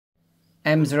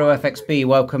M0FXB,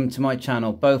 welcome to my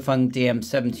channel, Bofeng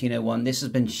DM-1701. This has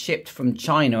been shipped from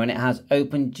China and it has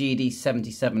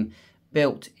OpenGd77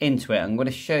 built into it. I'm going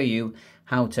to show you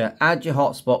how to add your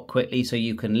hotspot quickly so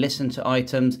you can listen to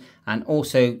items and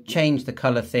also change the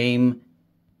color theme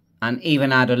and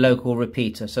even add a local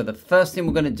repeater. So the first thing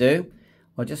we're going to do,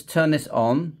 I'll just turn this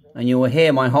on and you will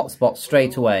hear my hotspot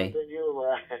straight away.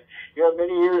 You have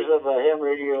many years of ham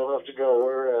radio left to go.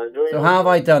 We're doing. So how have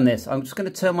I done this? I'm just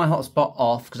going to turn my hotspot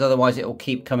off because otherwise it will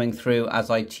keep coming through as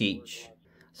I teach.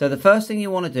 So the first thing you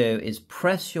want to do is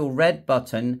press your red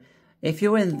button. If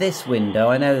you're in this window,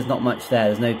 I know there's not much there.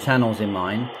 There's no channels in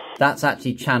mine. That's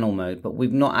actually channel mode, but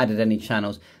we've not added any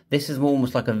channels. This is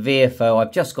almost like a VFO.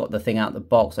 I've just got the thing out the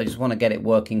box. I just want to get it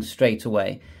working straight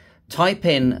away. Type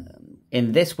in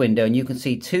this window and you can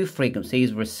see two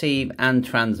frequencies, receive and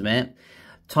transmit.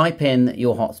 Type in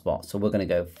your hotspot. So we're going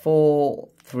to go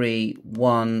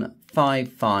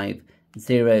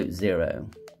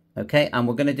 4315500. Okay, and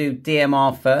we're going to do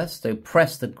DMR first. So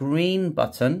press the green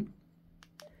button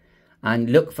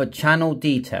and look for channel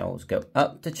details. Go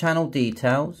up to channel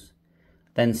details,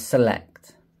 then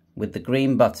select with the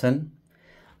green button,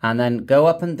 and then go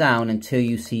up and down until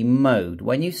you see mode.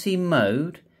 When you see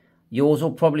mode, yours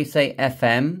will probably say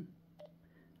FM.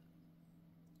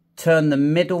 Turn the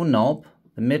middle knob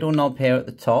here at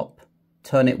the top,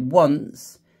 turn it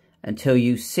once until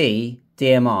you see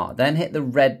DMR, then hit the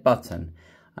red button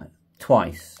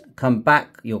twice. Come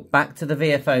back, you're back to the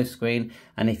VFO screen,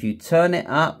 and if you turn it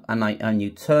up and you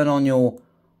turn on your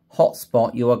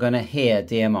hotspot, you are going to hear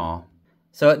DMR.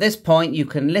 So at this point you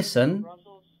can listen,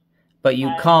 but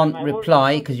you can't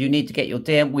reply because you need to get your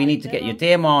we need to get your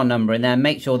DMR number in there and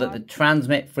make sure that the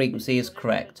transmit frequency is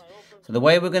correct. So the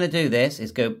way we're going to do this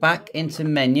is go back into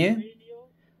menu.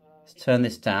 Let's turn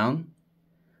this down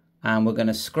and we're going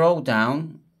to scroll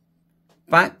down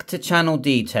back to channel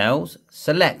details,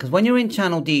 select, because when you're in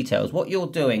channel details what you're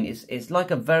doing is it's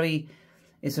a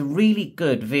really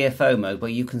good VFO mode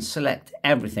where you can select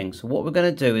everything. So what we're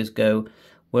going to do is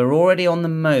we're already on the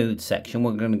mode section,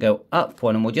 we're going to go up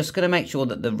one and we're just going to make sure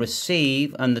that the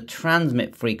receive and the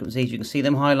transmit frequencies, you can see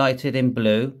them highlighted in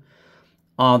blue,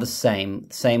 are the same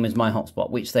as my hotspot,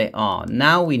 which they are.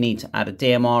 Now we need to add a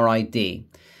DMR ID.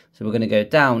 So we're going to go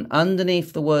down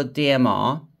underneath the word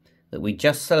DMR that we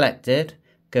just selected,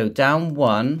 go down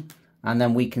one, and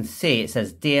then we can see it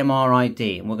says DMR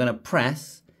ID, and we're going to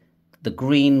press the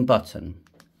green button.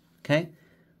 Okay,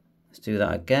 let's do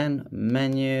that again,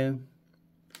 menu.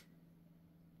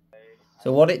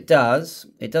 So what it does,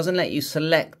 it doesn't let you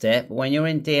select it, but when you're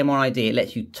in DMR ID, it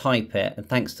lets you type it, and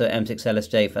thanks to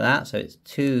M6LSJ for that. So it's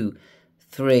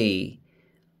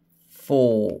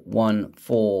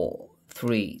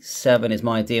 2341437 is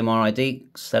my DMR ID.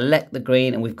 Select the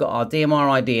green and we've got our DMR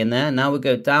ID in there. Now we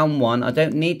go down one. I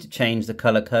don't need to change the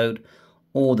color code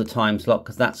or the time slot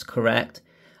because that's correct.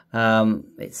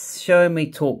 It's showing me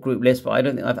talk group list, but I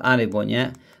don't think I've added one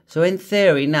yet. So in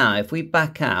theory now, if we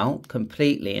back out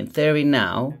completely, in theory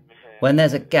now, when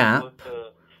there's a gap,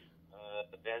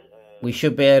 we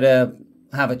should be able to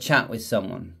have a chat with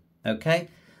someone. Okay?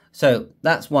 So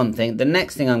that's one thing. The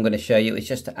next thing I'm going to show you is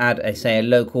just to add, a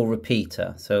local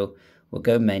repeater. So we'll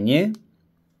go menu,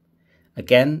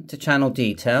 again to channel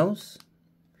details.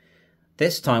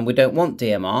 This time we don't want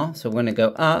DMR, so we're going to go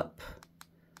up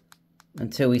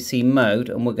until we see mode,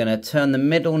 and we're going to turn the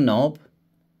middle knob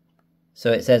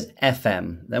so it says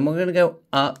FM. Then we're going to go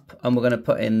up and we're going to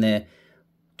put in the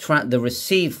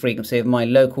receive frequency of my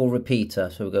local repeater.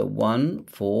 So we'll go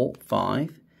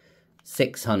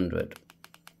 145,600.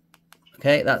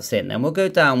 Okay, that's it. Then we'll go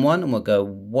down one and we'll go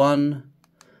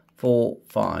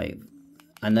 145,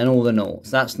 and then all the noughts.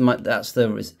 That's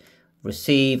the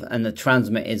receive, and the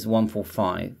transmit is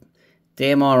 145.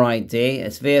 DMR ID,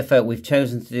 it's VFO. We've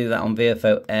chosen to do that on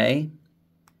VFO A.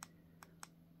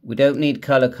 We don't need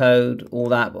color code, all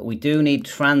that, but we do need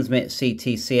transmit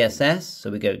CTCSS.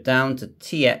 So we go down to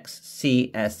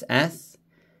TXCSS,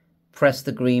 press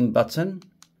the green button.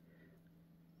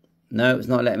 No, it's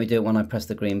not letting me do it when I press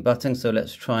the green button. So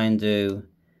let's try and do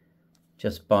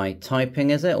just by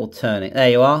typing, is it? Or turning? There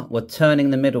you are. We're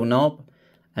turning the middle knob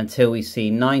until we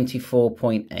see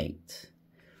 94.8.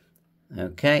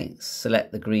 Okay,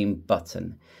 select the green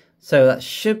button. So that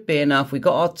should be enough. We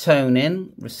got our tone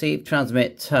in, receive,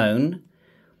 transmit, tone,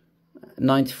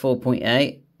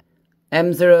 94.8.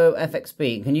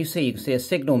 M0FXB, can you see a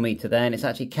signal meter there, and it's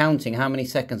actually counting how many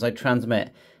seconds I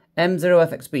transmit.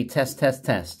 M0FXB, test, test,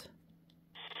 test.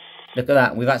 Look at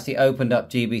that, we've actually opened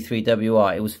up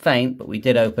GB3WI. It was faint, but we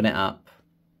did open it up.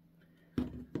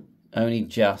 Only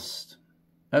just.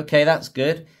 Okay, that's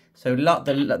good. So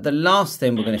the last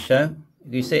thing we're going to show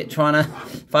You see it trying to,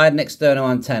 if I had an external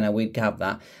antenna, we'd have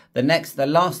that. The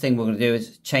last thing we're going to do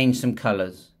is change some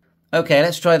colors. Okay,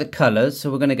 let's try the colors.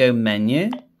 So we're going to go menu.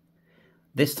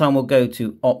 This time we'll go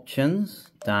to options,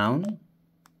 down.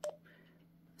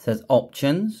 It says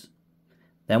options.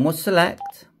 Then we'll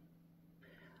select.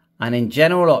 And in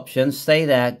general options, stay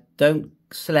there. Don't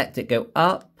select it. Go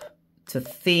up to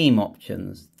theme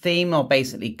options. Theme are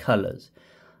basically colors.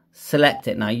 Select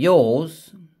it. Now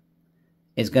yours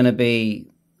is going to be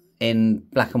in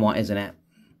black and white, isn't it?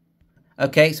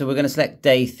 Okay, so we're going to select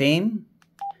day theme.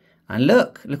 And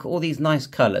look at all these nice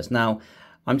colors. Now,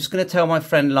 I'm just going to tell my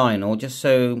friend Lionel, just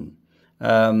so,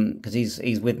 because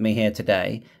he's with me here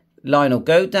today. Lionel,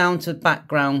 go down to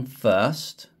background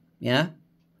first. Yeah?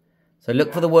 So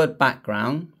look for the word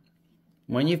background.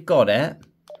 When you've got it,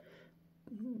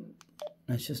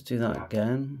 let's just do that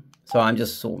again. So I'm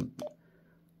just sort of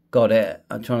got it.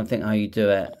 I'm trying to think how you do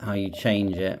it, how you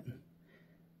change it.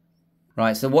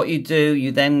 Right, so what you do,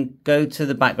 you then go to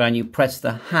the background, you press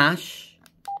the hash,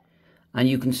 and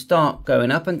you can start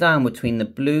going up and down between the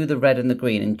blue, the red, and the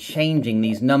green and changing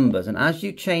these numbers. And as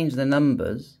you change the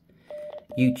numbers,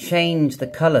 you change the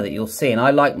color that you'll see. And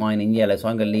I like mine in yellow, so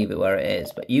I'm going to leave it where it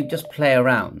is. But you just play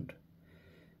around.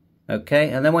 Okay,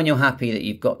 and then when you're happy that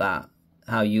you've got that,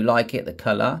 how you like it, the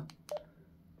color,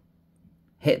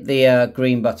 hit the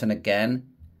green button again.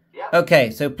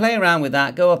 Okay, so play around with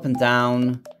that, go up and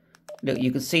down. Look,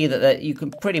 you can see that you can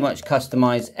pretty much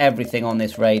customize everything on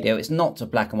this radio. It's not a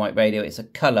black and white radio, it's a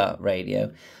color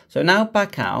radio. So now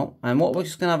back out, and what we're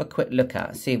just going to have a quick look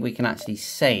at, see if we can actually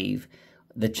save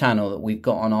the channel that we've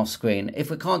got on our screen. If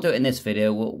we can't do it in this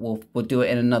video, we'll do it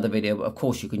in another video, but of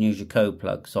course you can use your code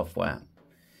plug software.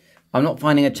 I'm not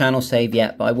finding a channel save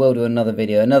yet, but I will do another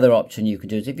video. Another option you can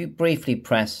do is if you briefly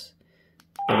press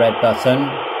the red button,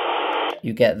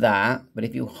 you get that. But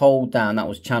if you hold down, that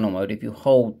was channel mode. If you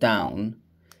hold down,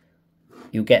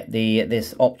 you get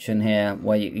this option here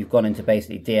where you've gone into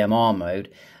basically DMR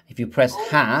mode. If you press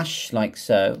hash, like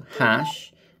so,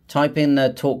 hash, type in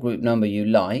the talk group number you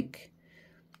like,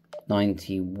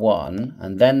 91,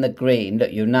 and then the green.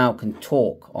 Look, you now can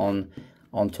talk on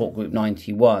talk group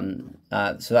 91.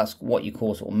 So that's what you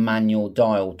call sort of manual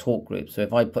dial talk group. So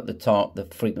if I put the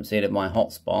frequency in of my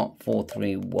hotspot,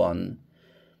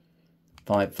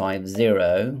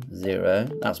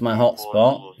 431.550.0, that's my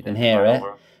hotspot. You can hear it.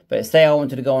 But say I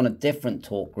wanted to go on a different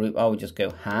talk group, I would just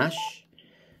go hash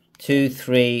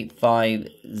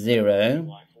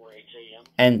 2350,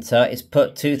 enter. It's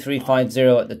put 2350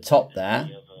 at the top there.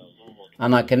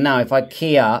 And I can now, if I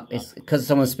key up, it's because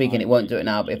someone's speaking, it won't do it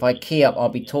now. But if I key up, I'll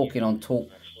be talking on talk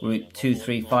group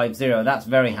 2350. That's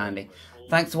very handy.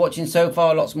 Thanks for watching so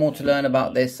far. Lots more to learn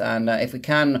about this. And if we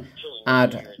can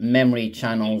add memory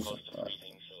channels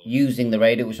using the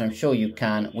radio, which I'm sure you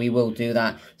can, we will do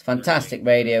that. It's a fantastic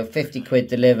radio, 50 quid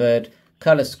delivered,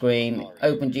 colour screen,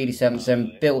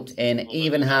 OpenGd77 built in,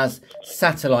 even has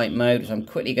satellite mode, which I'm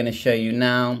quickly going to show you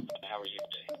now.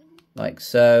 Like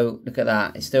so, look at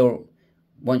that. It's still,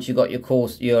 once you've got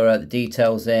your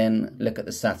details in, look at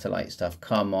the satellite stuff.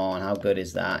 Come on, how good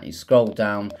is that? You scroll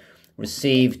down,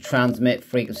 receive, transmit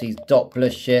frequencies,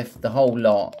 Doppler shift, the whole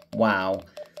lot. Wow.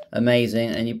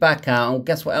 Amazing. And you back out, and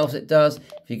guess what else it does?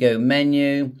 If you go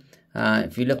menu,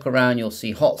 if you look around, you'll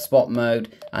see hotspot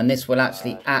mode, and this will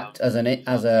actually act as a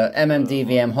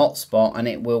MMDVM hotspot, and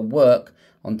it will work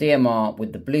on DMR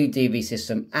with the Blue DV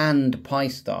system and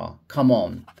Pi-Star. Come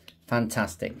on.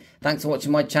 Fantastic. Thanks for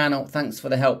watching my channel. Thanks for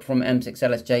the help from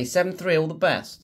M6LSJ73. All the best.